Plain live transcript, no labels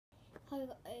Hi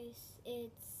guys,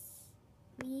 it's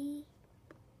me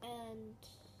and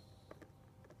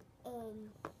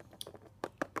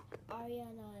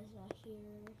Ariana is not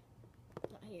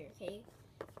here, okay?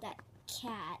 That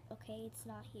cat, okay, it's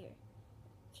not here.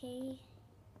 Okay?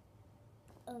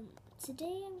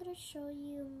 Today I'm gonna show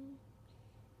you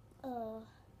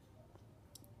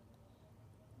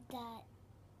that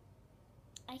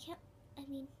I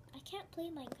can't play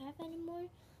Minecraft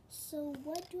anymore. So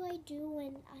what do I do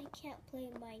when I can't play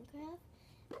Minecraft?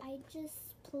 I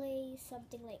just play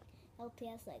something like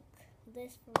LPS like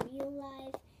this for real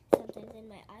life, sometimes in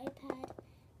my iPad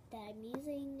that I'm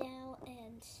using now,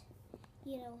 and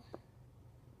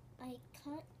I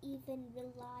can't even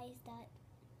realize that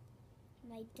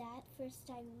my dad first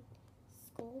time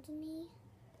scolded me,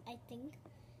 I think,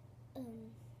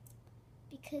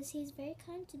 because he's very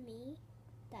kind to me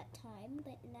that time,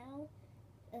 but now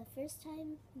first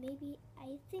time maybe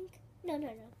I think no,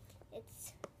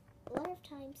 it's a lot of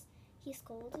times he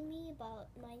scolded me about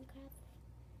Minecraft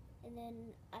and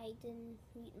then I didn't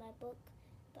read my book,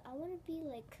 but I want to be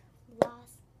like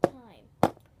last time.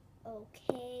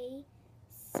 Okay,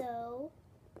 so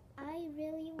I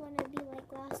really want to be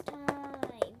like last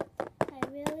time. I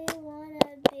really want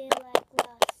to be like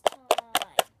last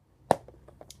time.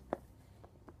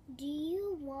 Do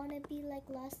you want to be like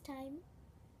last time?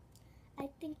 I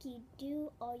think you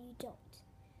do or you don't.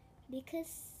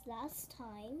 Because last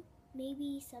time,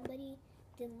 maybe somebody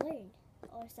didn't learn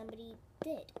or somebody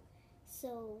did.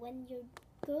 So when you're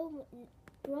grown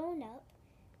up,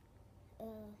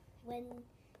 when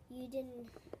you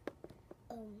didn't,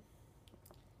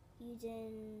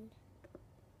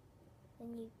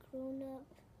 when you grown up,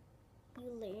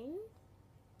 you learn.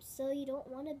 So you don't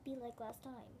want to be like last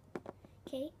time,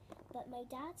 okay? But my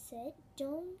dad said,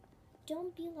 don't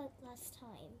be like last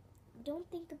time. Don't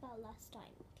think about last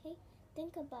time, okay?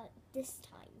 Think about this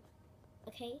time,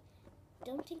 okay?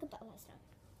 Don't think about last time.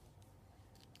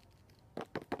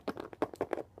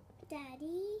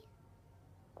 Daddy?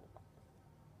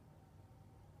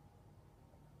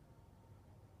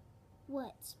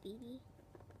 What, Speedy?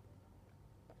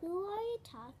 Who are you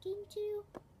talking to?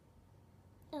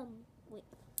 Wait.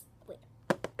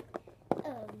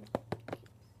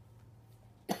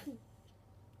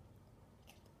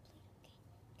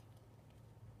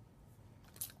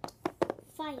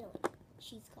 Finally,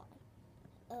 she's gone.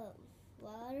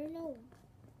 Well, I don't know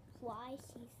why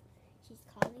she's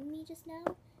calling me just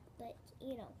now, but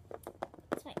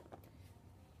it's fine.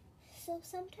 So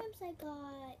sometimes I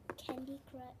got Candy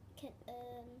Crush.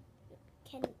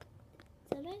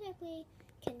 Sometimes I play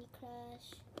Candy Crush,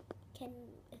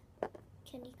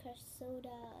 Candy Crush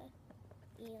Soda.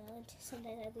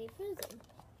 Sometimes I play Frozen.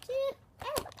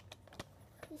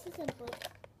 This is a book.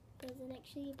 Doesn't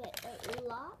actually, but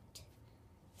locked.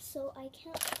 So I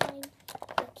can't find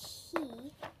the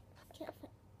key. Can't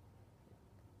find.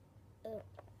 Oh.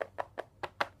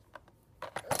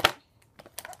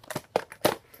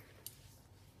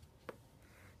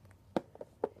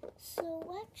 So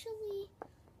actually,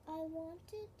 I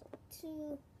wanted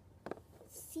to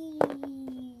see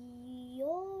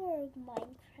your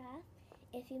Minecraft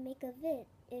if you make a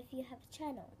if you have a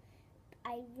channel.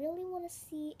 I really want to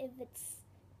see if it's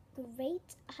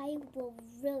great. I will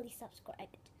really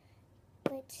subscribe it.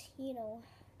 But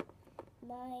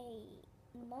my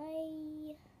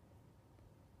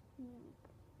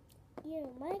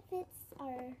vids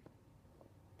are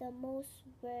the most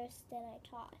worst than I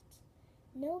thought.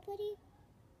 Nobody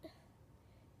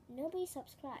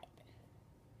subscribe.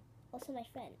 Also my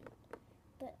friend.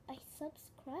 But I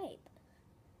subscribe.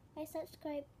 My friend,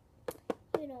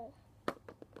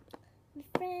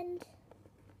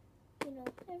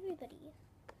 everybody.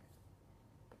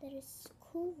 That is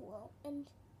cool, and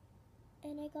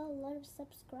I got a lot of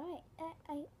subscribe.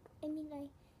 I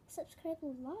subscribe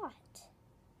a lot,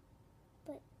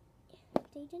 but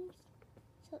they didn't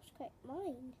subscribe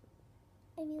mine.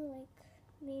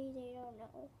 Maybe they don't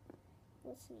know.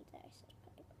 Let's see that I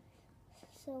subscribe.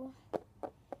 So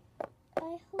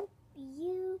I hope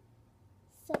you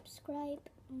subscribe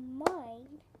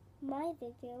my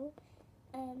video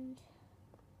and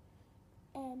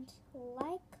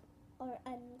like or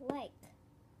unlike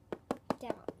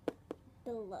down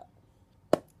below.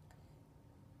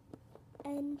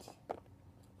 And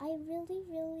I really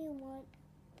want,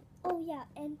 oh yeah,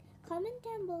 and comment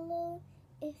down below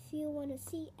if you want to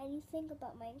see anything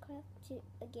about Minecraft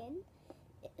again.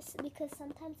 It's because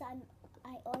sometimes I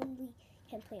only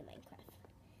can play Minecraft.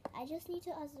 I just need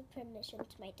to ask the permission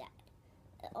to my dad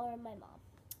or my mom.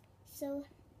 So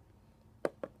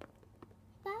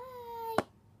bye.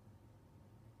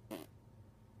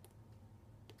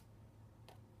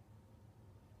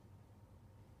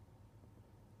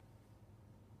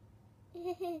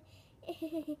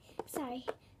 Sorry.